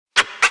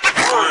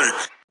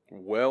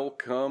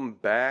Welcome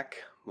back,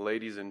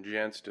 ladies and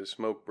gents, to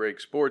Smoke Break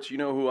Sports. You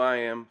know who I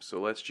am,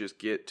 so let's just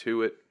get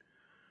to it.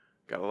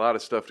 Got a lot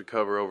of stuff to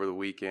cover over the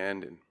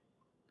weekend, and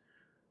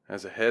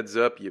as a heads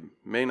up, you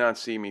may not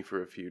see me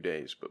for a few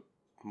days, but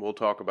we'll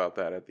talk about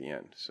that at the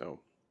end. So,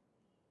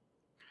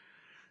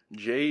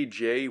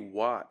 J.J.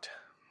 Watt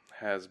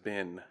has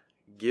been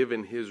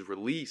given his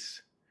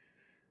release.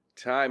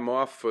 Time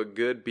off for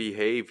good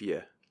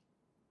behavior.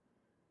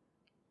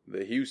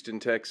 The Houston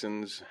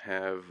Texans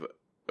have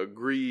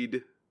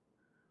agreed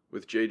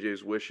with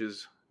JJ's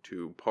wishes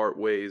to part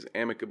ways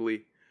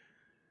amicably.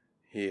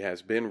 He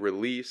has been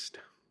released.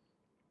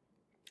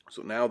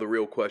 So now the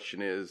real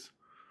question is,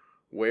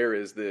 where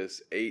is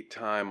this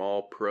 8-time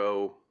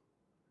All-Pro,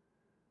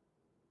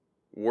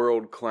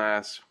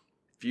 world-class,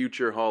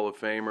 future Hall of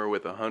Famer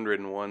with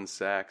 101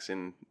 sacks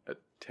in a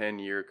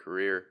 10-year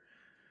career?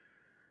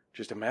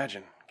 Just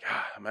imagine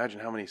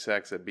how many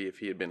sacks that'd be if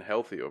he had been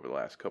healthy over the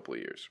last couple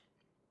of years.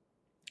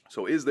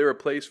 So is there a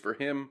place for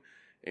him?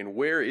 And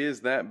where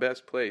is that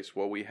best place?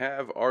 Well, we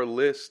have our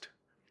list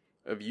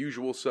of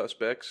usual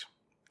suspects.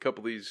 A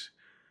couple of these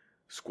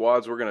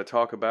squads we're going to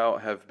talk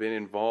about have been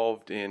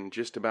involved in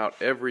just about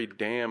every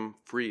damn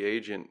free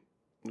agent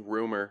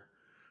rumor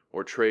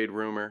or trade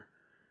rumor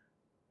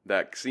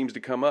that seems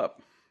to come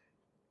up.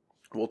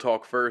 We'll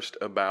talk first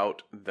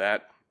about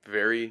that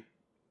very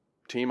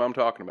team I'm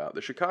talking about,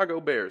 the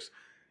Chicago Bears.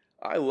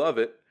 I love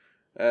it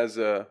as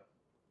a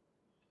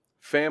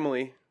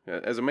family.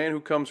 As a man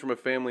who comes from a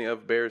family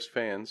of Bears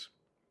fans,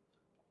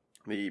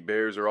 the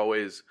Bears are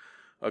always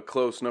a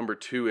close number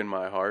 2 in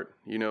my heart.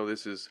 You know,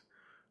 this is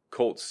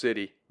Colt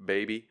City,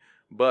 baby.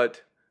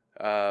 But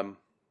having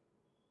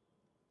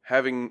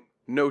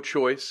no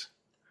choice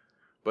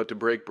but to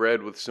break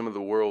bread with some of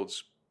the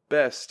world's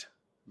best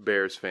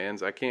Bears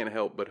fans, I can't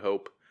help but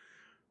hope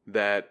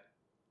that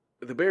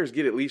the Bears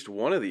get at least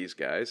one of these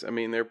guys. I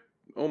mean, they're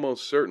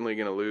almost certainly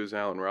going to lose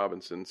Allen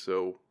Robinson,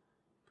 so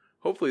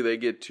hopefully they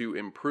get to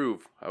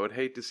improve. I would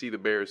hate to see the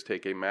Bears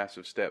take a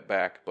massive step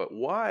back. But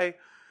why,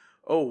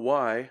 oh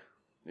why,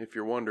 if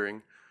you're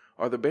wondering,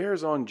 are the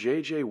Bears on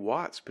J.J.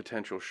 Watt's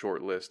potential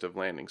short list of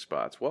landing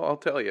spots? Well, I'll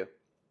tell you.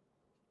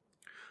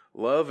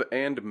 Love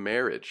and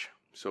marriage.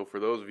 So for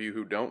those of you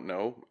who don't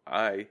know,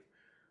 I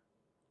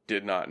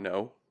did not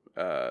know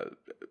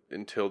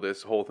until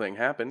this whole thing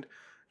happened.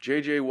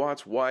 J.J.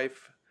 Watt's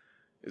wife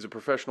is a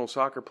professional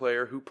soccer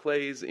player who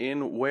plays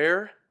in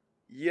where?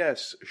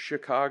 Yes,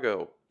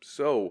 Chicago.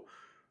 So,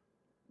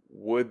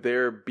 would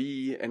there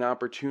be an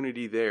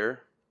opportunity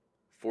there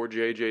for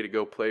JJ to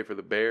go play for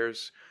the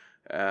Bears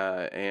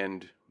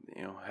and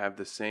have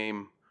the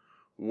same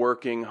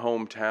working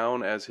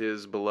hometown as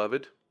his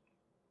beloved?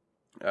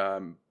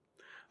 I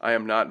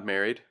am not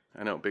married.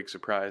 I know, big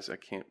surprise. I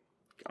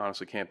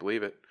honestly can't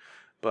believe it.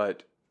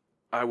 But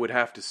I would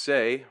have to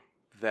say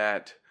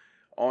that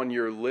on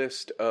your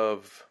list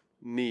of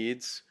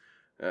needs,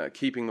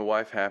 keeping the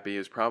wife happy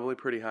is probably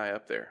pretty high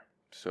up there.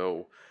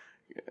 So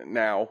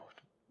now,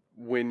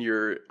 when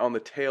you're on the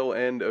tail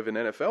end of an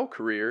NFL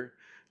career,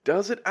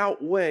 does it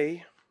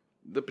outweigh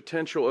the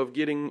potential of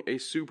getting a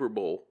Super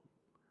Bowl?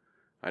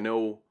 I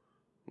know,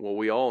 well,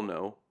 we all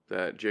know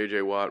that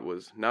J.J. Watt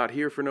was not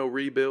here for no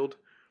rebuild.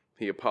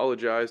 He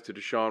apologized to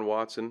Deshaun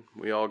Watson.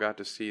 We all got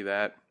to see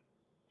that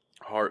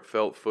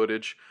heartfelt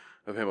footage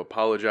of him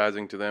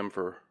apologizing to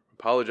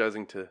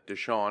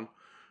Deshaun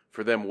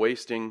for them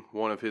wasting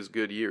one of his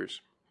good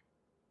years.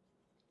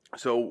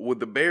 So would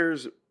the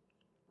Bears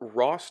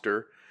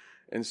roster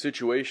and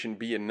situation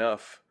be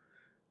enough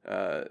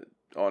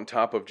on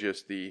top of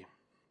just the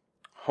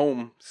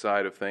home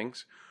side of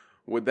things?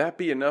 Would that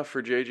be enough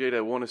for JJ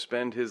to want to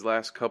spend his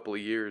last couple of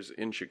years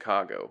in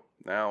Chicago?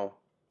 Now,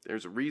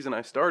 there's a reason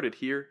I started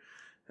here,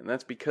 and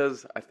that's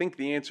because I think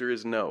the answer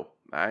is no.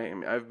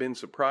 I've been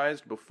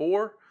surprised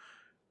before.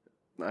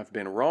 I've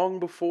been wrong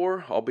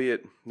before,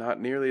 albeit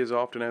not nearly as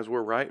often as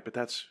we're right, but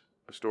that's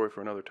a story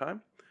for another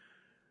time.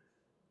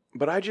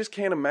 But I just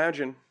can't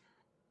imagine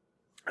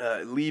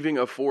leaving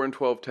a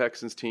 4-12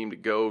 Texans team to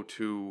go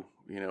to,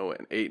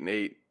 an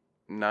 8-8,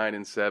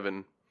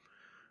 9-7,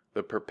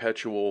 the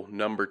perpetual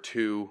number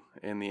 2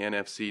 in the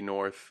NFC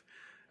North.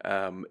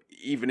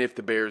 Even if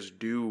the Bears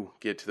do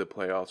get to the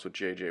playoffs with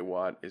J.J.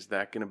 Watt, is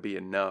that going to be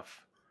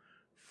enough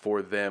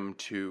for them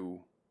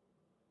to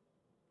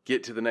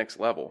get to the next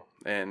level?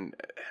 And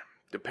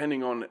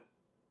depending on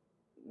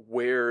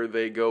where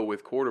they go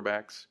with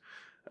quarterbacks,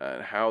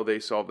 how they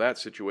solve that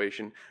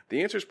situation,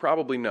 the answer is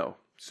probably no.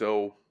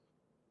 So,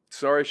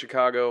 sorry,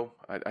 Chicago.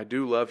 I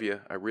do love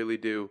you. I really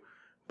do.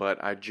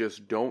 But I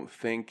just don't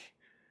think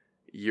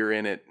you're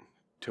in it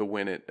to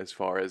win it as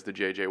far as the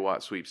J.J.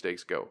 Watt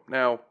sweepstakes go.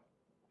 Now,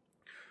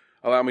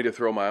 allow me to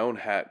throw my own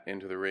hat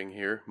into the ring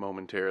here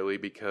momentarily,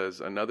 because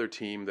another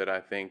team that I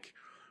think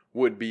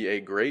would be a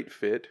great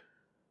fit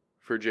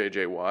for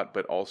J.J. Watt,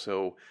 but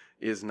also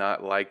is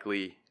not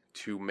likely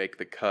to make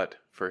the cut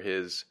for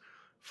his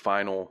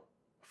final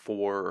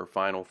 4 or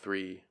final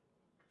 3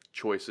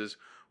 choices,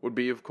 would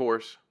be, of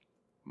course,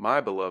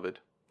 my beloved,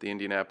 the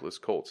Indianapolis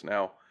Colts.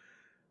 Now,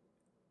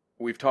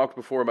 we've talked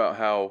before about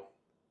how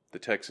The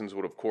Texans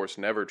would, of course,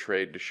 never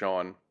trade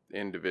Deshaun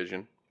in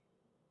division.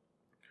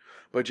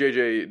 But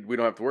JJ, we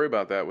don't have to worry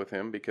about that with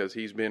him because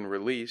he's been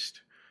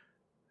released.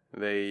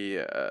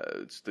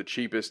 It's the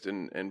cheapest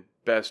and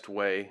best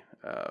way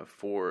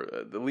for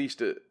the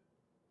least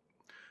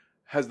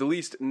has the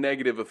least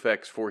negative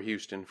effects for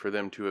Houston for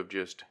them to have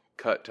just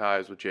cut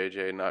ties with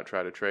JJ and not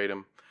try to trade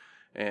him.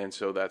 And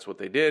so that's what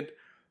they did.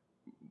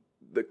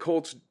 The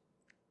Colts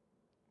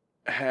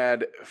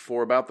had,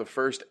 for about the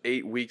first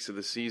 8 weeks of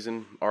the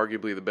season,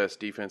 arguably the best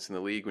defense in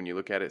the league when you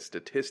look at it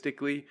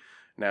statistically.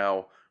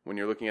 Now, when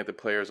you're looking at the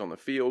players on the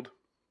field,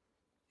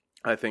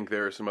 I think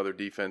there are some other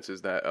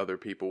defenses that other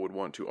people would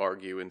want to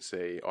argue and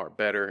say are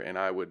better, and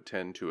I would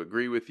tend to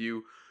agree with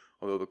you,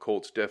 although the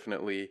Colts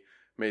definitely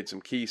made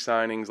some key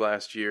signings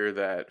last year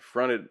that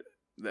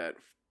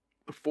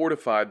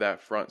fortified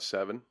that front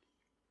seven,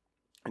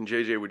 and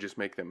JJ would just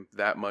make them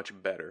that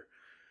much better.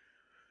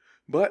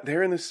 But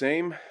they're in the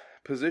same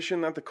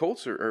position that the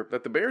Colts are, or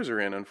that the Bears are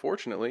in,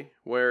 unfortunately,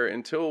 where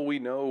until we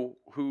know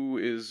who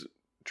is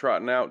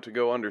trotting out to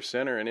go under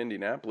center in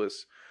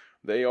Indianapolis,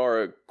 they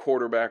are a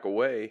quarterback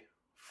away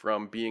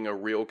from being a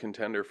real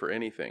contender for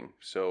anything.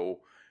 So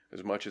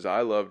as much as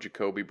I love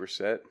Jacoby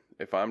Brissett,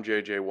 if I'm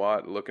J.J.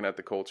 Watt looking at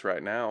the Colts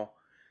right now,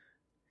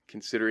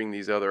 considering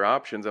these other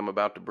options I'm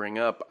about to bring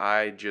up,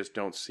 I just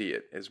don't see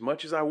it. As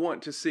much as I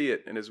want to see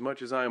it, and as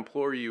much as I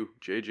implore you,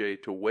 J.J.,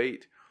 to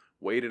wait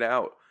it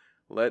out.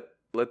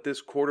 Let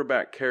this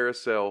quarterback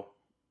carousel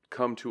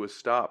come to a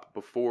stop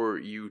before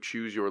you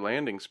choose your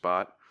landing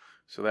spot,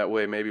 so that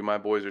way maybe my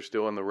boys are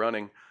still in the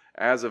running.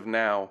 As of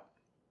now,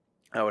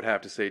 I would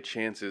have to say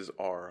chances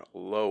are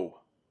low.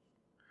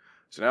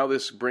 So now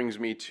this brings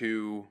me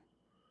to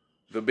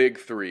the big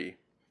three,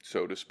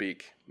 so to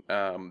speak.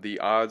 The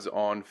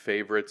odds-on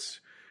favorites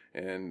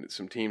and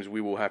some teams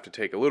we will have to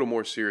take a little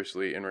more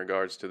seriously in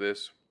regards to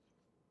this.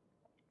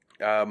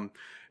 And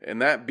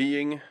that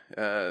being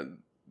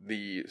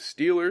the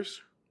Steelers,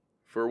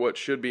 for what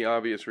should be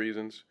obvious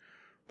reasons,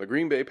 the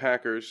Green Bay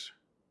Packers,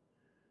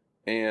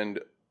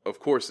 and of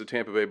course the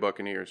Tampa Bay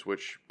Buccaneers,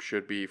 which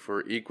should be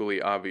for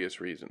equally obvious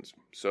reasons.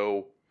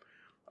 So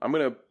I'm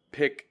going to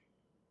pick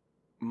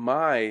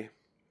my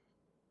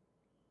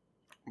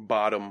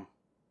bottom,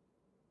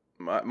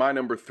 my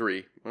number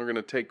three. We're going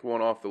to take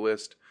one off the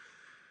list.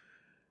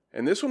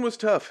 And this one was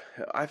tough.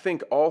 I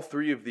think all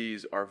three of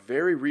these are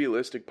very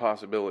realistic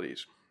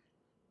possibilities.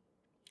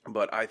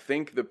 But I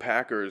think the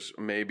Packers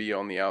may be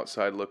on the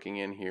outside looking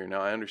in here.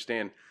 Now, I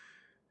understand,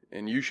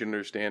 and you should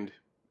understand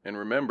and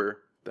remember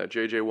that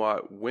J.J.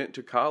 Watt went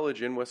to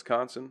college in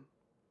Wisconsin,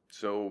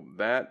 so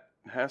that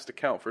has to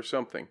count for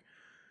something.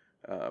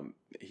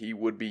 He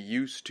would be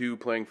used to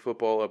playing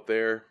football up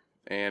there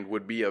and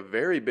would be a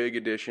very big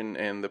addition,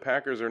 and the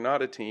Packers are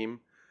not a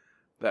team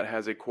that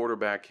has a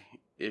quarterback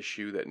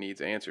issue that needs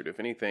answered. If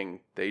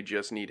anything, they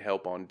just need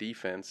help on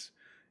defense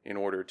in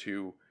order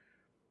to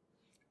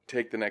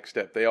take the next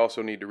step. They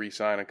also need to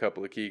re-sign a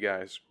couple of key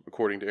guys,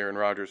 according to Aaron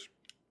Rodgers,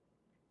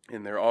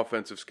 in their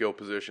offensive skill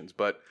positions.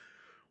 But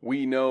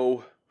we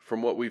know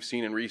from what we've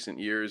seen in recent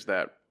years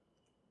that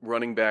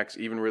running backs,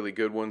 even really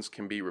good ones,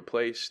 can be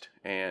replaced.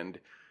 And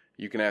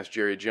you can ask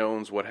Jerry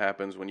Jones what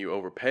happens when you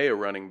overpay a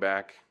running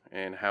back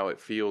and how it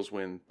feels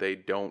when they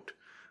don't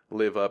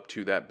live up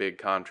to that big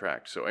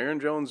contract. So Aaron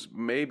Jones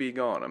may be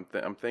gone.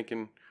 I'm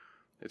thinking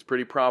it's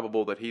pretty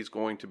probable that he's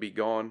going to be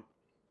gone.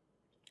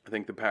 I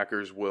think the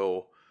Packers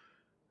will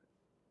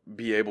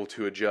be able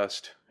to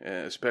adjust,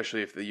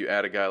 especially if you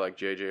add a guy like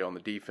JJ on the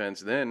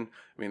defense. Then,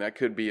 I mean, that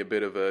could be a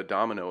bit of a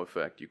domino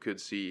effect. You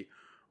could see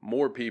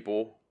more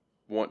people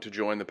want to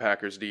join the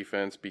Packers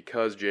defense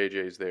because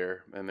JJ's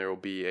there, and there will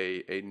be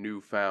a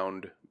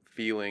newfound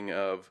feeling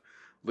of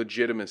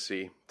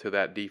legitimacy to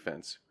that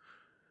defense.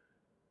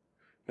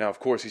 Now, of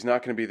course, he's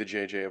not going to be the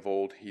JJ of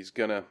old. He's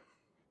going to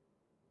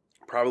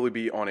probably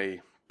be on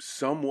a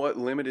somewhat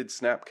limited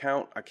snap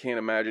count. I can't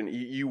imagine.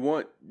 You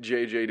want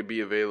JJ to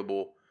be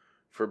available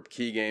for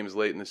key games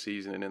late in the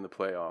season and in the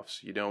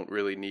playoffs. You don't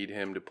really need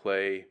him to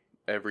play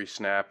every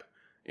snap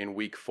in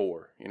week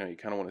 4. You know, you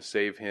kind of want to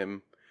save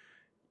him,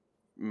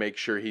 make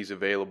sure he's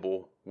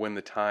available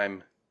when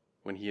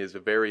he is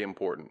very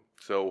important.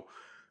 So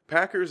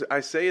Packers, I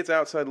say it's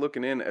outside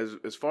looking in.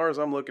 As far as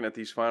I'm looking at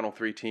these final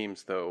 3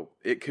 teams, though,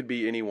 it could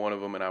be any one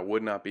of them, and I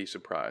would not be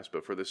surprised.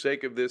 But for the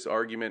sake of this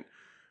argument,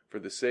 for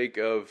the sake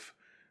of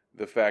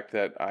the fact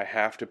that I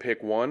have to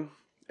pick one,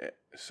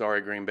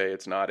 sorry, Green Bay,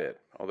 it's not it.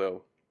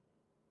 Although,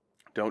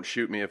 don't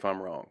shoot me if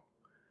I'm wrong.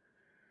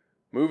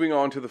 Moving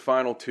on to the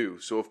final 2.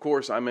 So, of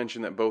course, I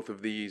mentioned that both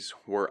of these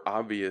were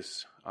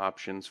obvious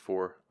options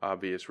for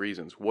obvious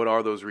reasons. What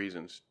are those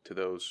reasons to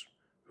those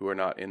who are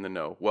not in the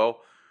know?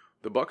 Well,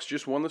 the Bucs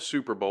just won the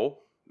Super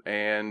Bowl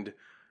and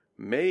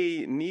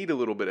may need a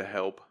little bit of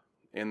help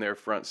in their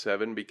front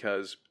 7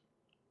 because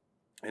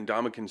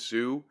Ndamukong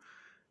Suh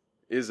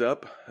is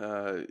up.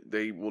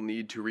 They will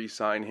need to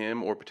re-sign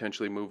him or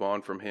potentially move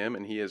on from him,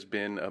 and he has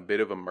been a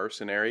bit of a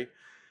mercenary.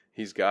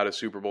 He's got a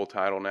Super Bowl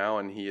title now,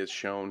 and he has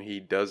shown he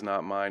does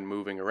not mind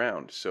moving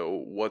around. So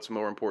what's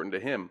more important to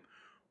him?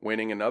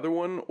 winning another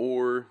one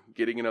or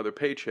getting another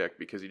paycheck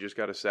because he just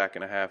got a sack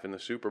and a half in the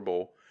Super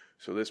Bowl.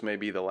 So this may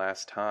be the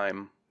last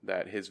time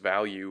that his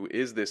value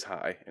is this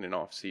high in an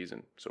off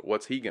season. So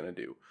what's he going to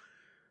do?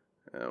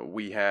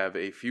 We have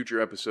a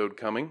future episode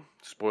coming,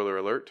 spoiler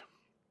alert,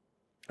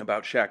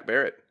 about Shaq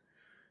Barrett.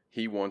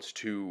 He wants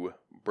to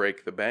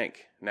break the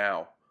bank.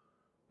 Now,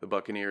 the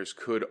Buccaneers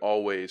could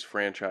always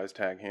franchise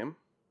tag him.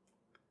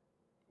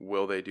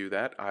 Will they do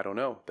that? I don't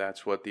know.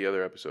 That's what the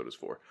other episode is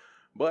for.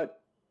 But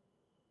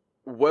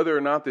whether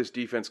or not this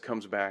defense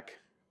comes back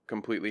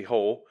completely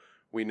whole,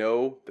 we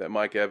know that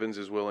Mike Evans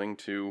is willing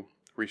to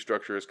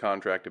restructure his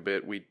contract a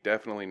bit. We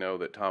definitely know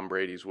that Tom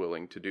Brady's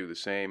willing to do the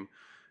same.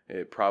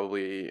 It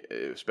probably,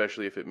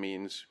 especially if it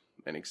means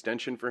an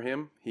extension for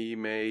him, he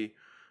may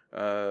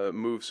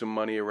move some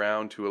money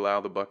around to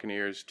allow the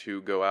Buccaneers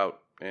to go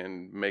out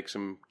and make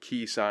some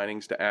key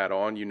signings to add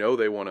on. You know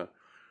they want to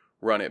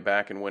run it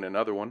back and win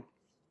another one.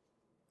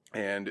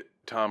 And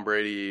Tom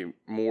Brady,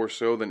 more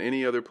so than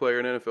any other player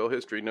in NFL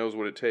history, knows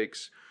what it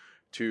takes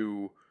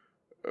to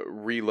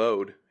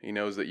reload. He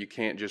knows that you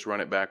can't just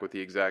run it back with the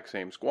exact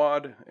same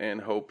squad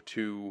and hope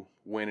to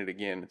win it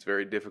again. It's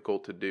very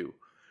difficult to do.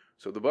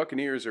 So the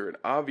Buccaneers are an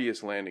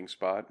obvious landing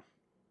spot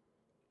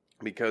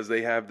because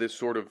they have this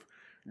sort of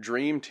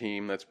dream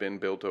team that's been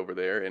built over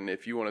there. And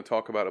if you want to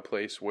talk about a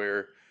place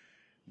where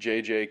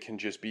JJ can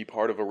just be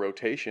part of a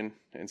rotation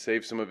and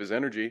save some of his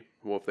energy,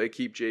 well, if they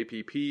keep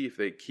JPP, if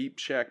they keep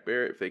Shaq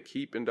Barrett, if they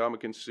keep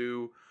Ndamukong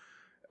Suh,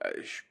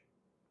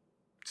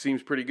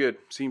 seems pretty good.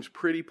 Seems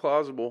pretty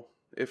plausible,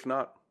 if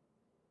not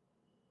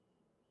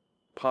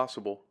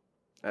possible.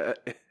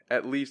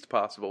 At least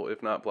possible,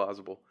 if not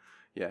plausible.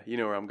 Yeah, you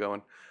know where I'm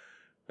going.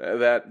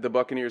 That the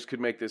Buccaneers could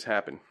make this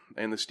happen.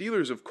 And the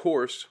Steelers, of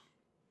course,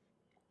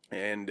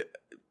 and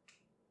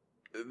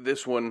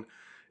this one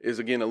is,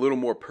 again, a little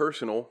more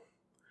personal.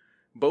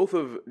 Both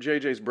of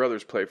JJ's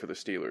brothers play for the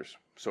Steelers.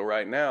 So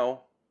right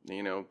now,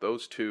 you know,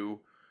 those two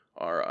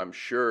are, I'm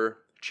sure,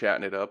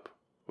 chatting it up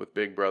with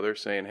Big Brother,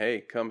 saying,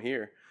 hey, come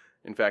here.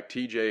 In fact,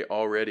 TJ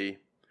already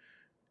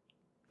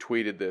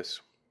tweeted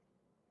this.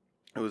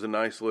 It was a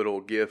nice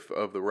little gif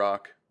of The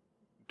Rock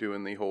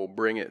doing the whole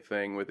bring it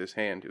thing with his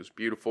hand. It was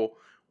beautiful.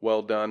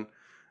 Well done.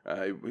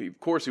 Of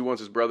course, he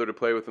wants his brother to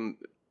play with him.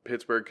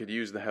 Pittsburgh could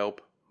use the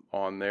help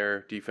on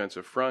their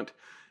defensive front.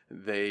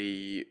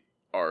 They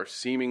are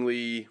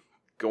seemingly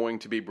going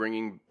to be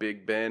bringing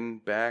Big Ben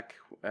back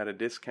at a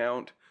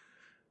discount.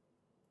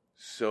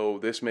 So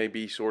this may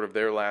be sort of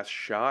their last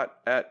shot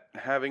at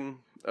having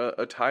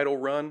a title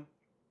run.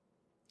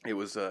 It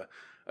was a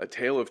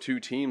tale of two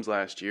teams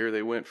last year.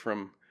 They went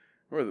from,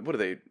 what are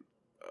they,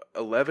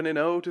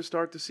 11-0 to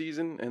start the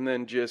season, and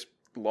then just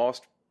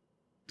lost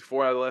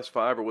 4 out of the last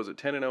 5, or was it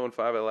 10-0 and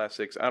 5 out of the last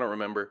 6? I don't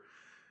remember.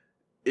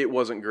 It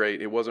wasn't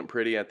great. It wasn't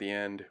pretty at the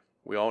end.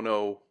 We all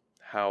know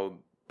how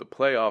the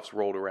playoffs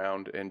rolled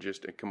around and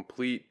just a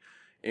complete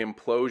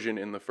implosion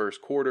in the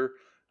first quarter.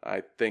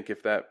 I think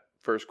if that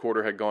first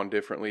quarter had gone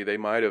differently, they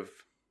might have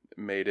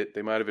made it.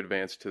 They might have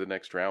advanced to the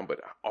next round.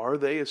 But are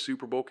they a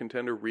Super Bowl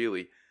contender,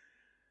 really?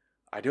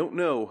 I don't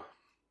know.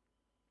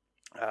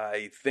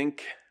 I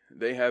think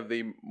they have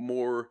a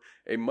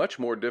much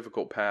more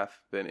difficult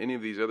path than any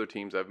of these other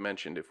teams I've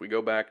mentioned. If we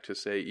go back to,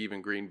 say,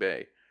 even Green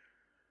Bay,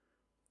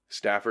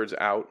 Stafford's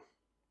out.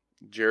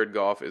 Jared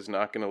Goff is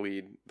not going to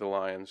lead the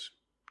Lions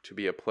to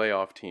be a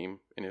playoff team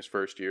in his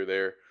first year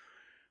there.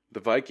 The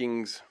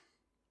Vikings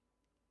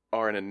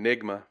are an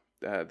enigma.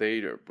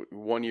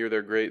 One year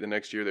they're great, the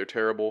next year they're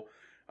terrible.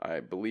 I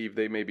believe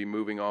they may be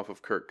moving off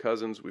of Kirk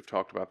Cousins. We've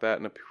talked about that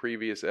in a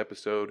previous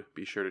episode.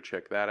 Be sure to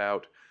check that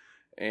out.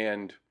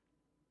 And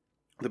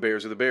the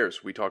Bears are the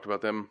Bears. We talked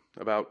about them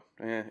about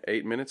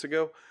 8 minutes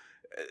ago.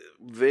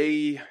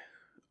 They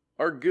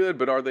are good,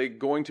 but are they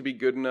going to be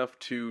good enough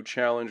to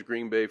challenge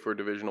Green Bay for a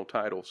divisional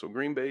title? So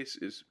Green Bay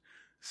is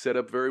set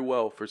up very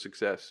well for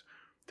success.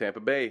 Tampa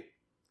Bay,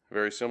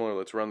 very similar.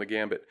 Let's run the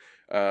gambit.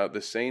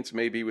 The Saints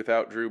may be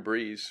without Drew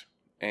Brees,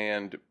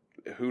 and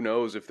who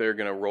knows if they're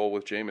going to roll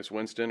with Jameis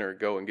Winston or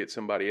go and get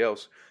somebody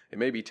else. It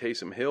may be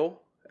Taysom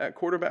Hill at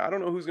quarterback. I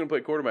don't know who's going to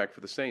play quarterback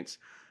for the Saints,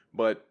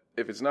 but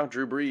if it's not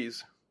Drew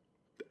Brees,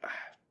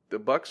 the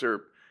Bucs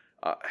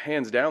are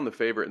hands down the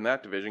favorite in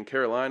that division.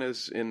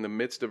 Carolina's in the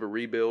midst of a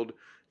rebuild.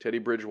 Teddy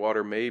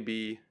Bridgewater may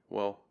be,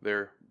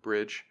 their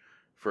bridge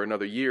for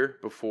another year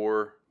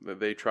before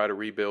they try to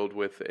rebuild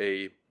with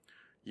a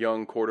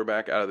young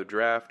quarterback out of the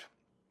draft.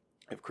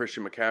 If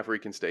Christian McCaffrey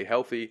can stay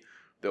healthy,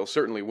 they'll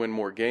certainly win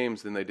more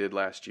games than they did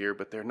last year,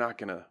 but they're not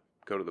going to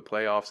go to the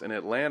playoffs. And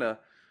Atlanta,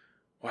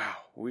 wow,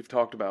 we've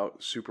talked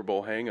about Super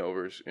Bowl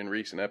hangovers in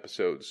recent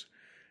episodes.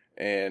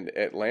 And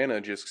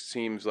Atlanta just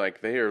seems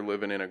like they are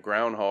living in a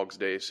Groundhog's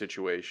Day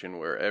situation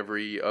where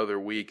every other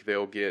week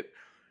they'll get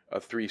a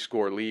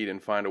 3-score lead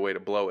and find a way to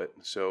blow it.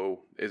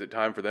 So is it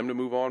time for them to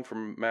move on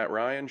from Matt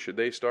Ryan? Should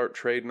they start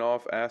trading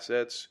off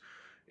assets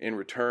in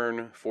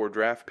return for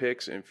draft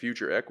picks and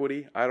future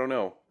equity? I don't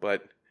know,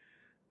 but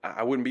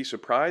I wouldn't be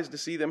surprised to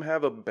see them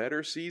have a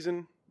better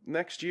season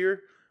next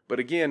year. But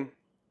again,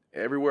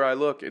 everywhere I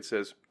look, it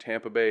says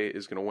Tampa Bay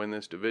is going to win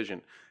this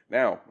division.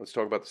 Now, let's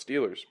talk about the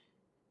Steelers.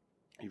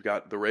 You've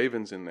got the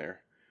Ravens in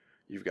there.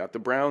 You've got the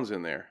Browns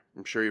in there.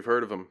 I'm sure you've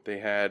heard of them. They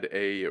had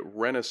a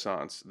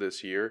renaissance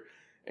this year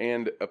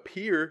and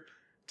appear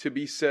to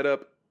be set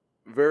up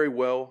very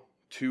well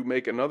to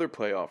make another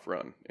playoff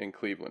run in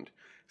Cleveland.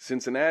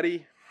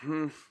 Cincinnati,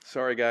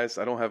 sorry guys,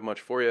 I don't have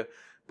much for you,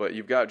 but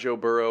you've got Joe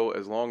Burrow.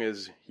 As long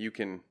as you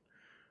can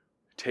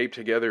tape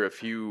together a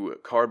few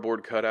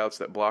cardboard cutouts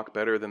that block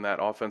better than that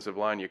offensive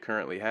line you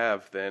currently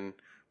have, then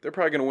they're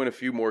probably going to win a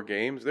few more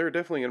games. They're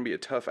definitely going to be a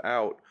tough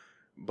out,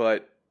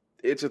 but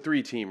it's a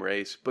 3-team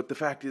race. But the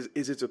fact is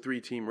it's a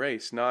 3-team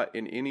race. Not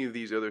in any of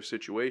these other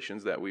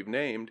situations that we've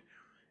named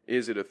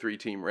is it a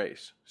 3-team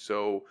race.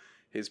 So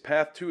his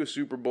path to a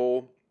Super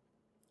Bowl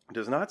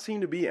does not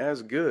seem to be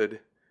as good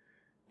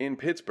in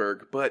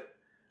Pittsburgh. But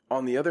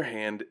on the other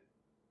hand,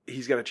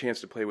 he's got a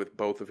chance to play with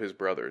both of his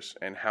brothers.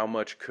 And how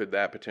much could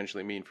that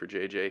potentially mean for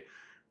JJ?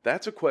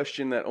 That's a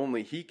question that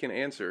only he can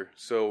answer.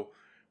 So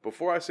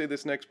before I say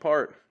this next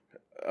part,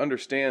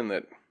 understand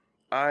that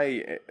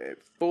I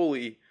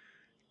fully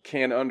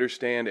can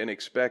understand and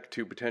expect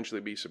to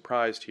potentially be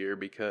surprised here,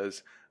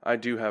 because I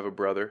do have a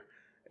brother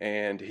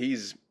and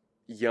he's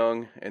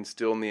young and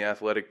still in the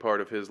athletic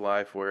part of his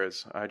life,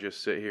 whereas I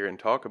just sit here and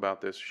talk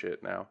about this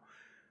shit now.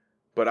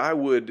 But I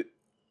would,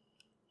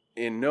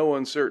 in no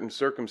uncertain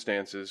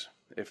circumstances,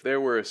 if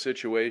there were a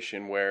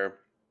situation where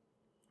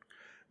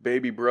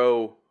baby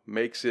bro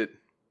makes it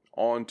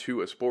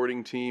onto a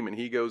sporting team and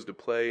he goes to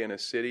play in a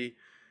city,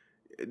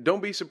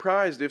 don't be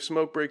surprised if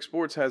Smoke Break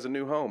Sports has a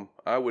new home.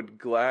 I would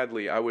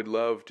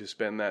love to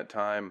spend that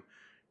time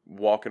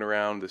walking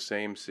around the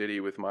same city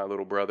with my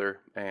little brother,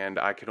 and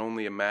I could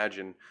only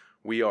imagine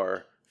we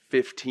are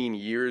 15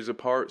 years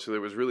apart, so there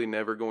was really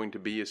never going to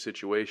be a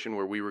situation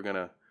where we were going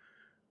to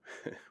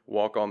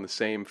walk on the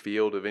same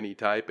field of any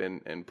type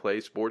and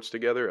play sports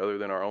together other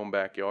than our own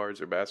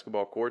backyards or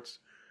basketball courts.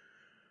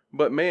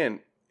 But man,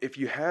 if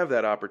you have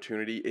that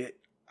opportunity,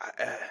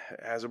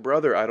 as a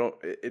brother,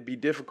 it'd be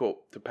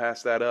difficult to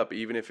pass that up,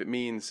 even if it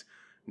means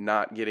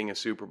not getting a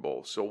Super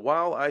Bowl. So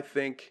while I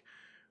think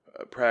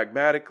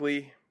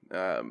pragmatically,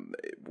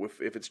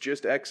 if it's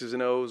just X's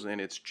and O's and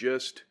it's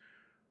just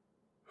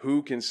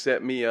who can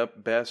set me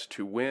up best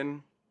to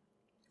win,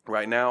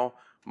 right now,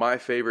 my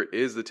favorite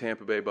is the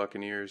Tampa Bay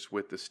Buccaneers,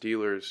 with the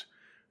Steelers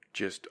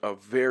just a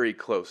very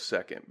close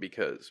second,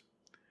 because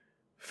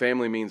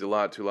family means a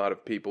lot to a lot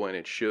of people, and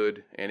it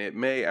should, and it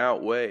may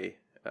outweigh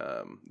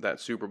that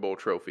Super Bowl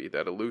trophy,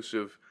 that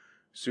elusive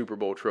Super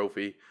Bowl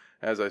trophy.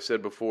 As I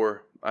said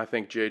before, I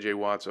think J.J.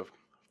 Watt's a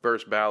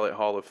first ballot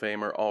Hall of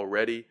Famer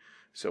already,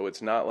 so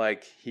it's not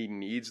like he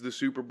needs the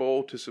Super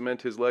Bowl to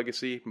cement his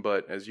legacy.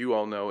 But as you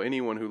all know,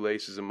 anyone who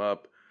laces him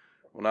up,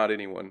 well, not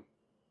anyone,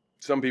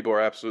 some people are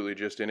absolutely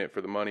just in it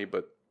for the money,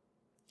 but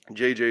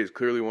J.J. is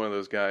clearly one of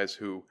those guys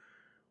who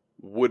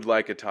would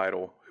like a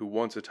title, who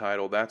wants a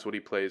title. That's what he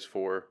plays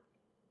for.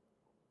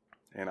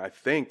 And I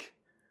think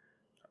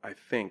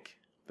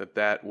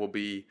that will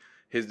be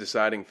his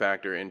deciding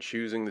factor in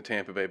choosing the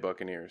Tampa Bay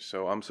Buccaneers.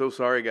 So I'm so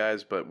sorry,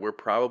 guys, but we're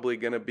probably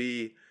going to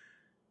be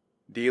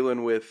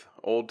dealing with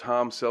old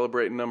Tom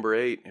celebrating number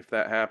 8 if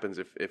that happens.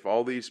 If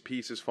all these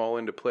pieces fall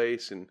into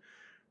place, and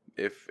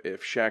if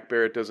Shaq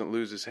Barrett doesn't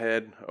lose his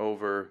head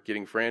over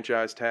getting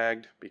franchise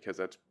tagged, because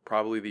that's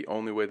probably the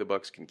only way the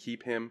Bucs can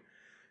keep him.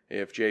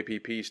 If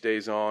JPP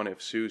stays on,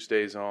 if Sue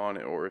stays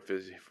on, or if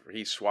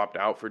he's swapped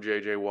out for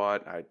J.J.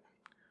 Watt,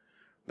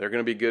 they're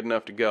going to be good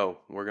enough to go.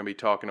 We're going to be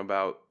talking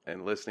about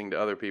and listening to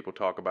other people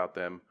talk about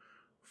them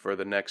for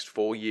the next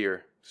full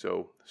year.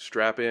 So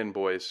strap in,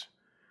 boys.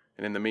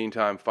 And in the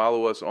meantime,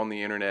 follow us on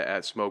the internet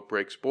at Smoke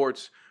Break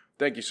Sports.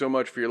 Thank you so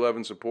much for your love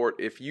and support.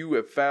 If you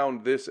have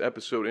found this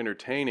episode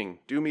entertaining,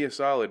 do me a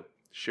solid.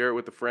 Share it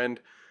with a friend.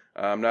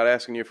 I'm not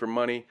asking you for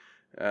money.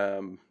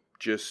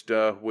 Just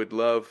would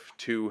love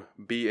to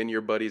be in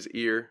your buddy's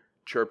ear,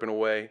 chirping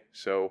away.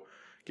 So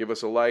give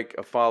us a like,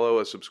 a follow,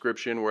 a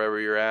subscription, wherever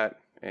you're at.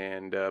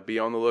 And be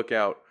on the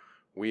lookout.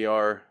 We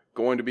are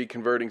going to be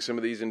converting some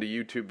of these into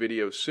YouTube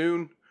videos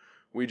soon.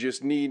 We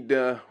just need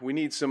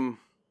some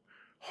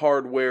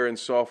hardware and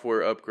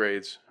software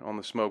upgrades on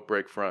the Smoke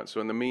Break front. So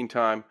in the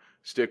meantime,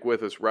 stick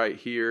with us right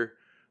here.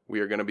 We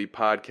are going to be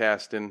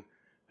podcasting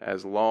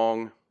as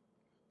long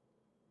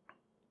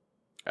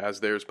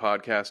as there's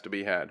podcasts to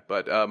be had.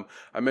 But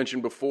I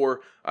mentioned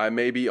before, I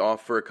may be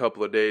off for a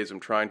couple of days. I'm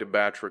trying to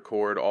batch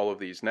record all of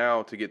these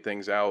now to get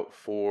things out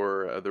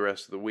for the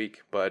rest of the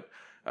week. But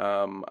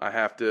I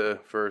have to,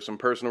 for some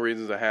personal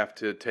reasons, I have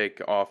to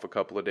take off a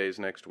couple of days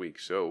next week.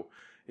 So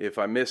if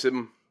I miss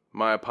him,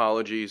 my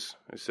apologies.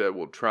 I said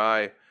we'll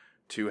try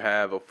to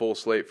have a full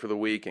slate for the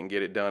week and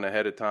get it done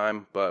ahead of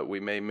time, but we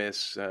may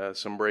miss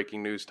some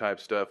breaking news type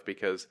stuff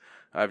because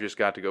I've just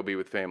got to go be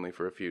with family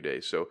for a few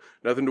days. So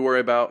nothing to worry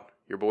about.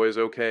 Your boy is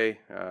okay.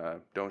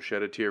 Don't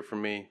shed a tear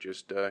from me.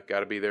 Just got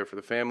to be there for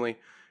the family.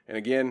 And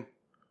again,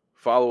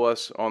 follow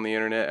us on the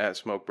internet at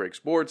Smoke Break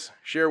Sports.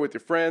 Share with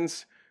your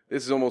friends.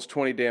 This is almost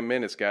 20 damn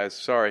minutes, guys.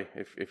 Sorry.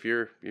 If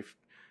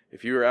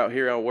you're out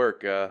here at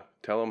work,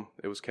 tell them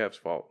it was Kev's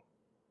fault.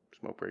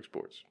 Smoke Break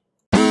Sports.